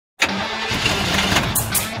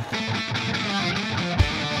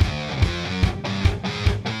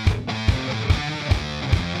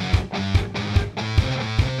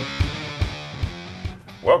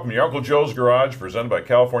Welcome to your Uncle Joe's Garage, presented by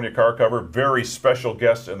California Car Cover. Very special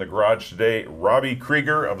guests in the garage today, Robby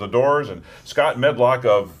Krieger of The Doors and Scott Medlock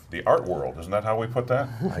of the art world. Isn't that how we put that?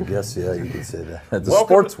 I guess, yeah, you could say that. The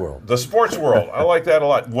sports world. The sports world. I like that a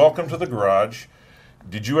lot. Welcome to the garage.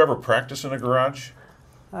 Did you ever practice in a garage?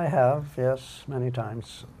 I have, yes, many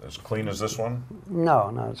times. As clean as this one?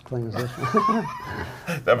 No, not as clean as this one.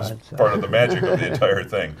 That was part of the magic of the entire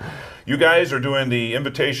thing. You guys are doing the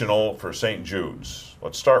Invitational for St. Jude's.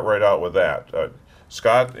 Let's start right out with that.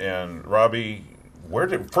 Scott and Robby,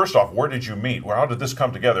 first off, where did you meet? How did this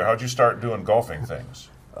come together? How did you start doing golfing things?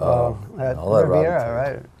 At Riviera,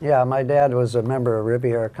 right? Yeah, my dad was a member of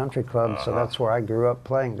Riviera Country Club, so that's where I grew up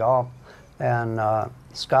playing golf. And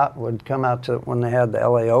Scott would come out to when they had the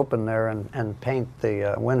LA Open there and paint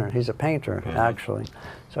the winner. He's a painter, actually.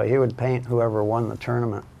 So he would paint whoever won the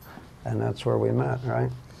tournament. And that's where we met, right?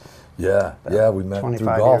 Yeah, we met 25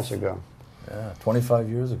 through golf. years ago. Yeah, 25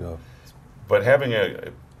 years ago. But having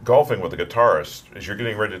golfing with a guitarist, as you're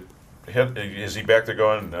getting ready to hit, is he back there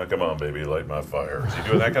going, oh, come on, baby, light my fire? Is he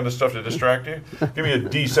doing that kind of stuff to distract you? Give me a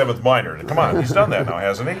D seventh minor. Come on, he's done that now,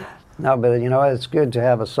 hasn't he? No, but you know, it's good to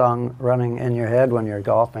have a song running in your head when you're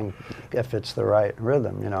golfing if it's the right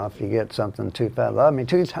rhythm. You know, if you get something too fast, love me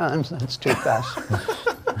 2 times, that's too fast.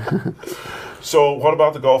 So what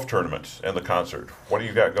about the golf tournament and the concert? What do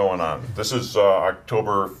you got going on? This is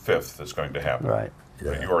October 5th that's going to happen. Right.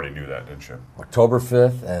 Yeah. You already knew that, didn't you? October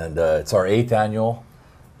 5th, and it's our 8th annual.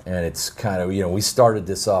 And it's kind of, you know, we started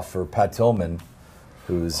this off for Pat Tillman,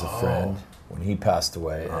 who's a friend, when he passed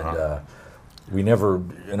away. And we never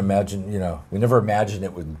imagined,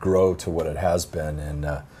 it would grow to what it has been. And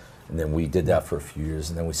then we did that for a few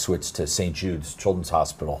years. And then we switched to St. Jude's Children's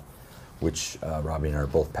Hospital, which Robby and I are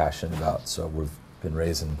both passionate about. So we've been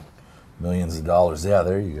raising millions of dollars. Yeah,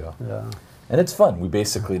 there you go. Yeah. And it's fun. We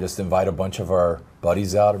basically just invite a bunch of our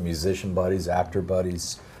buddies out, our musician buddies, actor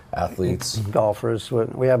buddies, athletes. Golfers.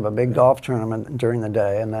 We have a big golf tournament during the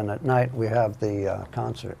day, and then at night we have the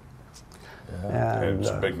concert. Yeah. And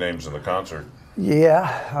some big names in the concert.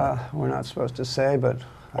 Yeah, we're not supposed to say, but...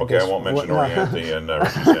 Okay, I won't mention Oriente and Ricky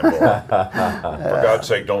Sambora. For God's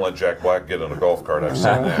sake, don't let Jack Black get in a golf cart. I've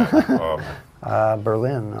seen that.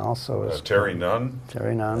 Berlin also is. Terry Nunn.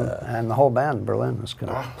 Terry Nunn, and the whole band Berlin is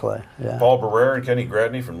going to play. Yeah. Paul Barrera and Kenny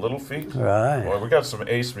Gradney from Little Feat. Right. Well, we got some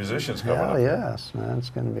ace musicians coming up. Yes, man, it's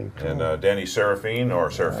going to be cool. And Danny Serafine, or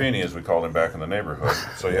Serafini as we called him back in the neighborhood.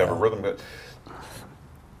 So you have a rhythm.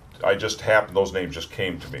 Those names just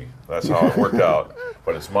came to me. That's how it worked out.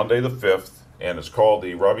 But it's Monday the 5th. And it's called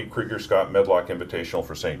the Robby Krieger Scott Medlock Invitational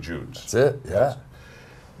for St. Jude's. That's it, yeah.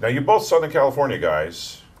 Now, you're both Southern California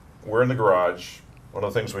guys. We're in the garage. One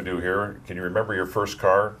of the things we do here, can you remember your first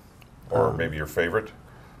car? Or maybe your favorite?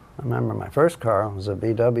 I remember my first car was a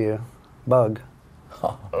VW Bug.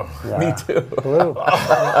 Yeah. Me too. Blue.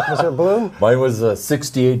 Was it blue? Mine was a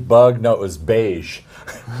 68 Bug. No, it was beige.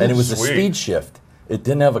 And it was a speed shift. It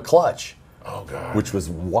didn't have a clutch. Oh, God. Which was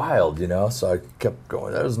wild, you know, so I kept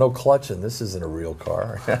going, there's no clutch and this isn't a real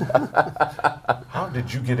car. How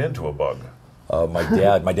did you get into a Bug? My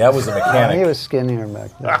dad was a mechanic. He was skinnier back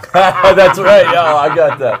then. That's right, yeah, I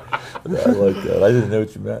got that. Yeah, I like that. I didn't know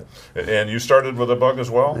what you meant. And you started with a Bug as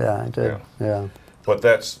well? Yeah, I did, yeah. But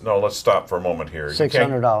let's stop for a moment here.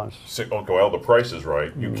 $600. Okay, well, the price is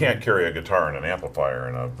right. You can't carry a guitar and an amplifier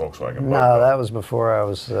in a Volkswagen Bug. No, that was before I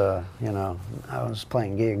was, I was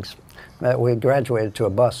playing gigs. We graduated to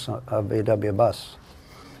a bus, a VW bus.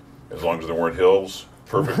 As long as there weren't hills,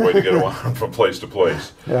 perfect way to get around from place to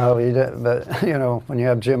place. Yeah, but when you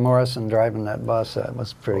have Jim Morrison driving that bus, that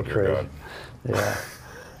was pretty crazy. Yeah.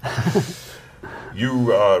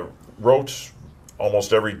 You wrote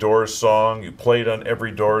almost every Doors song. You played on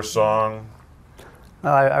every Doors song.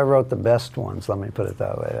 I wrote the best ones. Let me put it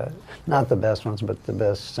that way. Not the best ones, but the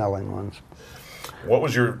best-selling ones. What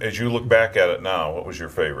was as you look back at it now, what was your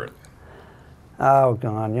favorite? Oh,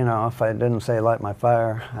 God, if I didn't say Light My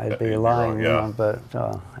Fire, I'd be lying, but,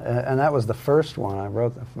 and that was the first one I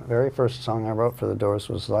wrote. The very first song I wrote for the Doors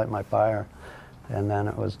was Light My Fire, and then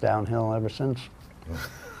it was downhill ever since.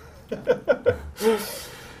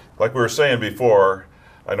 Like we were saying before,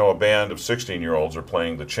 I know a band of 16-year-olds are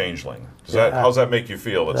playing The Changeling. How's that make you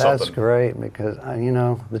feel? That's great, because,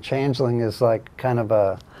 The Changeling is like kind of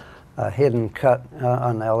a hidden cut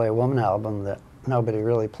on the LA Woman album that nobody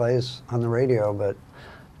really plays on the radio, but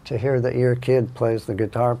to hear that your kid plays the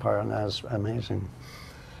guitar part on that is amazing.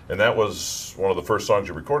 And that was one of the first songs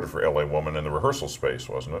you recorded for LA Woman in the rehearsal space,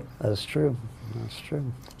 wasn't it? That's true. That's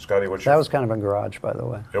true. Scotty, that was kind of a garage, by the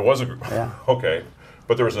way. It was a yeah. Okay.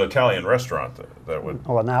 But there was an Italian restaurant that would...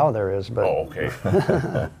 Well, now there is, but... Oh, okay.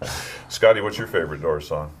 Scotty, what's your favorite Doors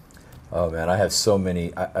song? Oh, man, I have so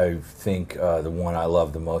many. I think the one I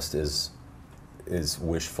love the most is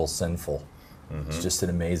Wishful Sinful. It's just an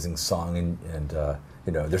amazing song, and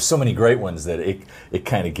you know, there's so many great ones that it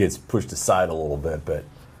kind of gets pushed aside a little bit, but...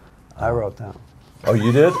 I wrote down. Oh,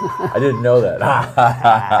 you did? I didn't know that.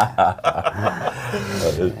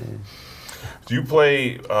 Do you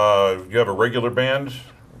play, you have a regular band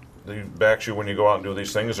that backs you when you go out and do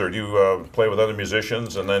these things, or do you play with other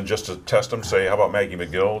musicians and then just to test them say, how about Maggie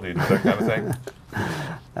McGill? Do you do that kind of thing?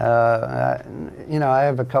 You know, I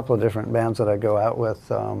have a couple of different bands that I go out with,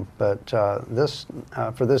 but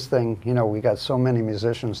for this thing, you know, we got so many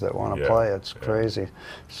musicians that want to play. It's crazy.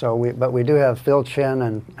 So but we do have Phil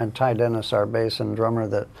Chin and Ty Dennis, our bass and drummer,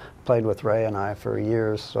 that played with Ray and I for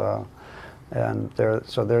years. And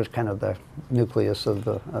there's kind of the nucleus of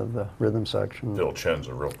the rhythm section. Phil Chin's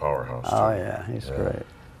a real powerhouse, too. Oh yeah, he's great.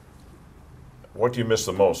 What do you miss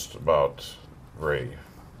the most about Ray?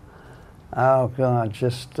 Oh God,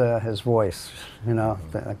 just his voice. You know,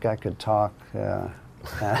 that guy could talk. Yeah.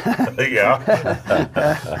 I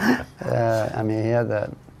mean, he had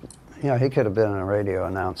that. You know, he could have been a radio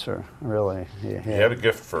announcer. Really, he had a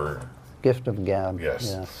gift for. Gift of gab.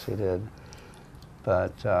 Yes. Yes, he did.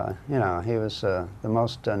 But you know, he was the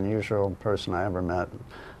most unusual person I ever met.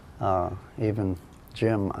 Even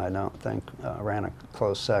Jim, I don't think, ran a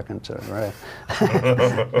close second to Ray.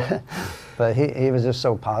 But he was just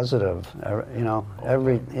so positive. You know,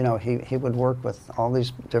 he would work with all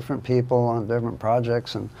these different people on different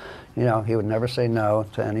projects, and you know, he would never say no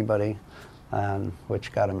to anybody, and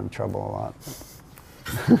which got him in trouble a lot.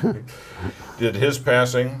 Did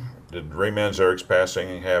Ray Manzarek's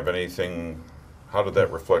passing have anything? How did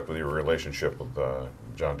that reflect with your relationship with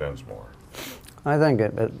John Densmore? I think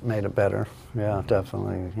it made it better. Yeah,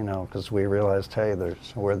 definitely. You know, because we realized, hey,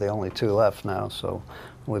 we're the only two left now, so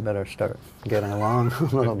we better start getting along a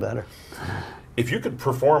little better. If you could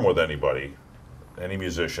perform with anybody, any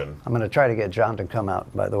musician, I'm going to try to get John to come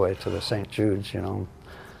out, by the way, to the St. Jude's. You know,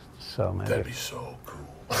 so maybe that'd be so cool.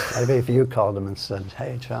 Maybe if you called him and said,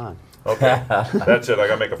 "Hey, John." Okay, that's it. I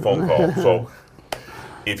got to make a phone call. So,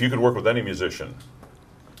 if you could work with any musician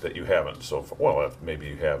that you haven't so far, well, maybe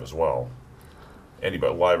you have as well.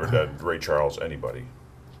 Anybody, live or dead, Ray Charles, anybody.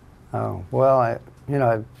 Oh, well,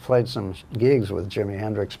 I've played some gigs with Jimi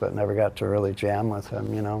Hendrix, but never got to really jam with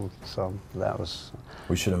him, you know, so that was...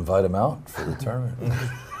 We should invite him out for the tournament.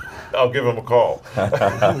 I'll give him a call.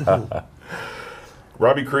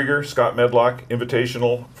 Robby Krieger, Scott Medlock,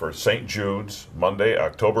 Invitational for St. Jude's, Monday,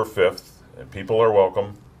 October 5th, and people are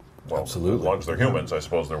welcome. Well, absolutely. As long as they're humans, I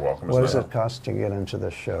suppose they're welcome. What does it cost to get into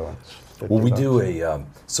this show? Well, we do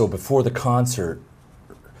so before the concert,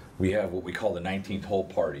 we have what we call the 19th hole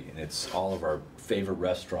party, and it's all of our favorite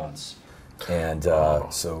restaurants. And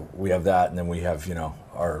so we have that, and then we have, you know,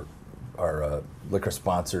 our liquor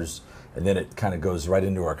sponsors, and then it kind of goes right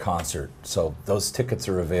into our concert. So those tickets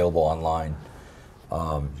are available online.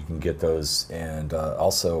 You can get those, and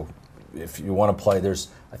also if you want to play,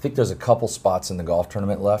 I think there's a couple spots in the golf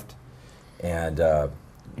tournament left. And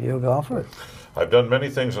you a golfer? I've done many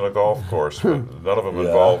things in a golf course, but none of them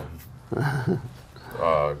involve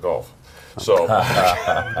golf. So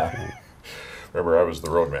remember, I was the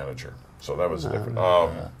road manager, so that was different.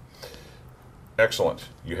 Excellent.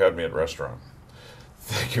 You had me at restaurant.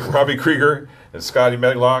 Thank you, Robby Krieger and Scotty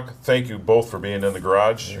Medlock. Thank you both for being in the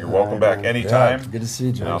garage. You're welcome back anytime. Yeah, good to see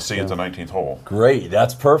you, John. And I'll see you at the 19th hole. Great.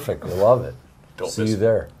 That's perfect. We love it. See you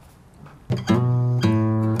there.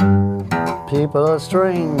 People are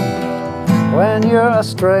strange when you're a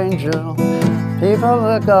stranger. People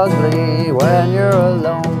look ugly when you're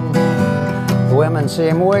alone. Women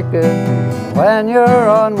seem wicked when you're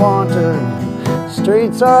unwanted.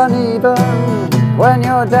 Streets uneven when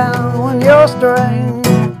you're down, when you're strange.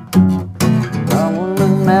 No one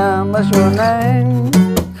remembers your name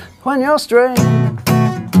when you're strange.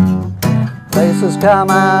 Faces come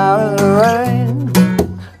out of the rain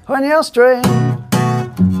when you're strange.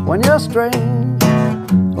 When you're strange,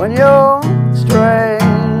 when you're strange.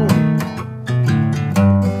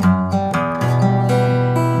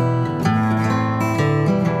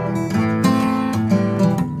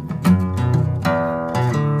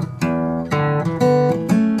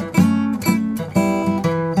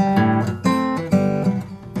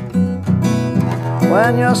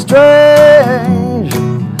 When you're strange,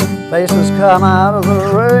 faces come out of the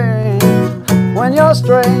rain. When you're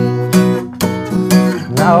strange,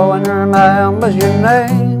 no one remembers your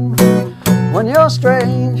name. When you're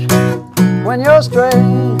strange, when you're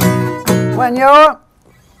strange, when you're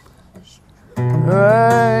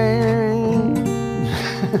rain.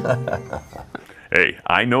 Hey,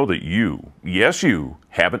 I know that you, yes you,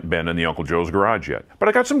 haven't been in the Uncle Joe's Garage yet, but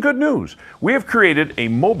I got some good news. We have created a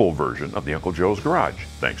mobile version of the Uncle Joe's Garage,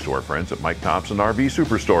 thanks to our friends at Mike Thompson RV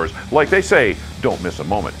Superstores. Like they say, don't miss a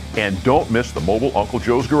moment, and don't miss the mobile Uncle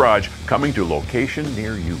Joe's Garage coming to location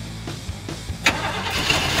near you.